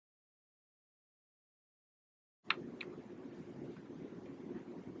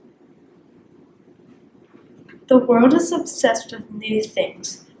The world is obsessed with new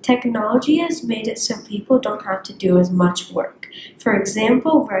things. Technology has made it so people don't have to do as much work. For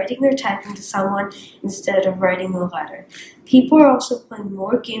example, writing or typing to someone instead of writing a letter. People are also playing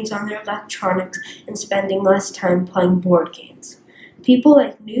more games on their electronics and spending less time playing board games. People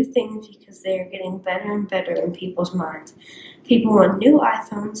like new things because they are getting better and better in people's minds. People want new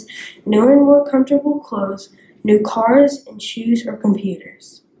iPhones, newer and more comfortable clothes, new cars and shoes or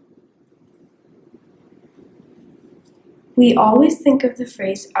computers. We always think of the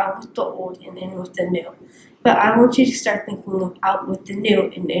phrase out with the old and in with the new, but I want you to start thinking of out with the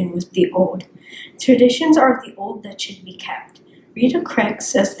new and in with the old. Traditions are the old that should be kept. Rita Craig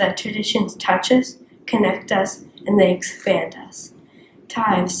says that traditions touch us, connect us, and they expand us.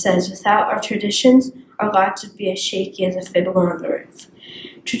 Tive says without our traditions, our lives would be as shaky as a fiddle on the roof.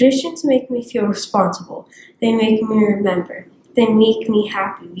 Traditions make me feel responsible. They make me remember. They make me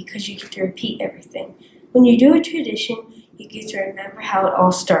happy because you get to repeat everything. When you do a tradition, you get to remember how it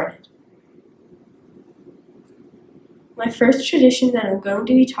all started. My first tradition that I'm going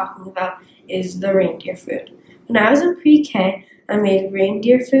to be talking about is the reindeer food. When I was in pre-K, I made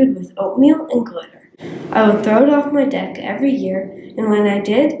reindeer food with oatmeal and glitter. I would throw it off my deck every year, and when I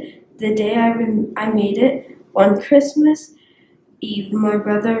did, the day I made it, one Christmas Eve, my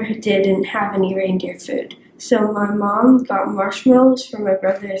brother didn't have any reindeer food. So my mom got marshmallows for my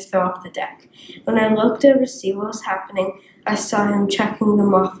brother to throw off the deck. When I looked over to see what was happening, I saw him checking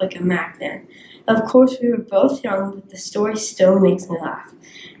them off like a madman. Of course, we were both young, but the story still makes me laugh.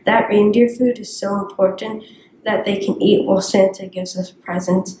 That reindeer food is so important that they can eat while Santa gives us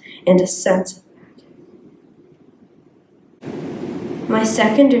presents and a sense of magic. My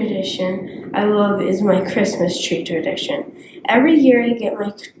second tradition I love is my Christmas tree tradition. Every year I get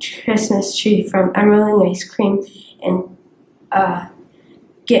my Christmas tree from Emerald Ice Cream and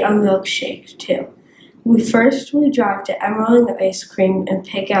get a milkshake too. We drive to Emerald Ice Cream and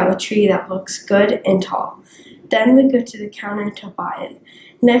pick out a tree that looks good and tall. Then we go to the counter to buy it.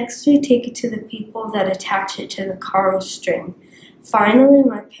 Next, we take it to the people that attach it to the car with string. Finally,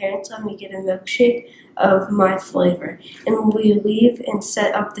 my parents let me get a milkshake of my flavor, and we leave and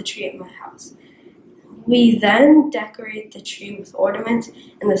set up the tree at my house. We then decorate the tree with ornaments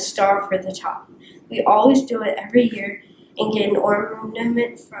and the star for the top. We always do it every year and get an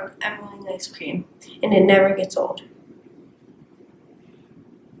ornament from Emerald Ice Cream, and it never gets old.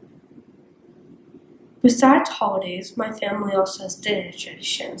 Besides holidays, my family also has dinner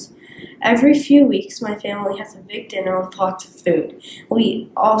traditions. Every few weeks, my family has a big dinner with lots of food.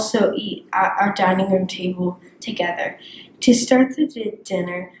 We also eat at our dining room table together. To start the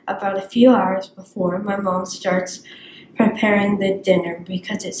dinner, about a few hours before, my mom starts preparing the dinner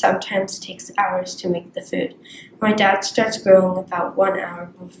because it sometimes takes hours to make the food. My dad starts grilling about 1 hour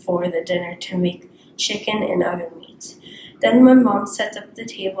before the dinner to make chicken and other meats. Then my mom sets up the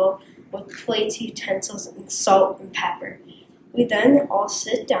table with plates, utensils, and salt and pepper. We then all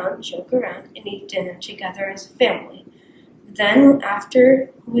sit down, joke around, and eat dinner together as a family. Then,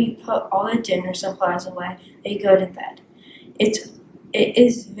 after we put all the dinner supplies away, we go to bed. It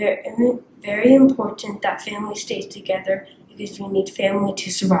is very important that family stays together because we need family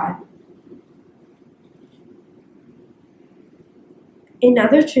to survive.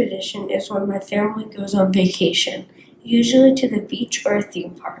 Another tradition is when my family goes on vacation, usually to the beach or a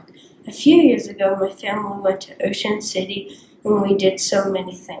theme park. A few years ago, my family went to Ocean City and we did so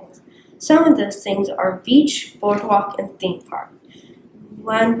many things. Some of those things are beach, boardwalk, and theme park.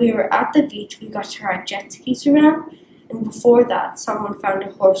 When we were at the beach, we got to ride jet skis around, and before that, someone found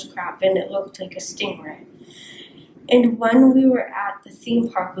a horse crab and it looked like a stingray. And when we were at the theme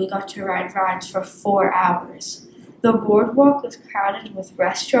park, we got to ride rides for 4 hours. The boardwalk was crowded with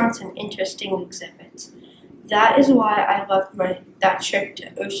restaurants and interesting exhibits. That is why I loved that trip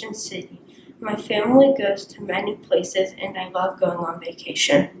to Ocean City. My family goes to many places and I love going on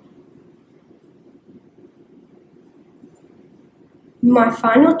vacation. My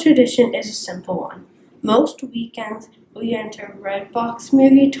final tradition is a simple one. Most weekends, we enter a Redbox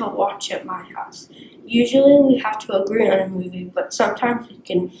movie to watch at my house. Usually we have to agree on a movie, but sometimes we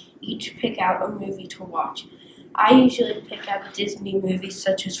can each pick out a movie to watch. I usually pick out Disney movies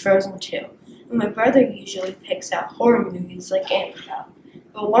such as Frozen 2, and my brother usually picks out horror movies like Annabelle.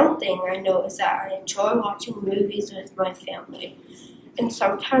 But one thing I know is that I enjoy watching movies with my family, and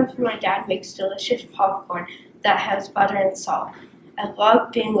sometimes my dad makes delicious popcorn that has butter and salt. I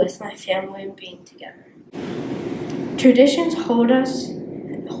love being with my family and being together. Traditions hold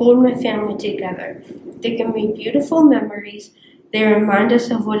my family together. They give me beautiful memories. They remind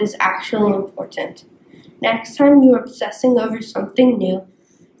us of what is actually important. Next time you are obsessing over something new,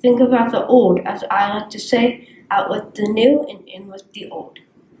 think about the old, as I like to say, out with the new and in with the old.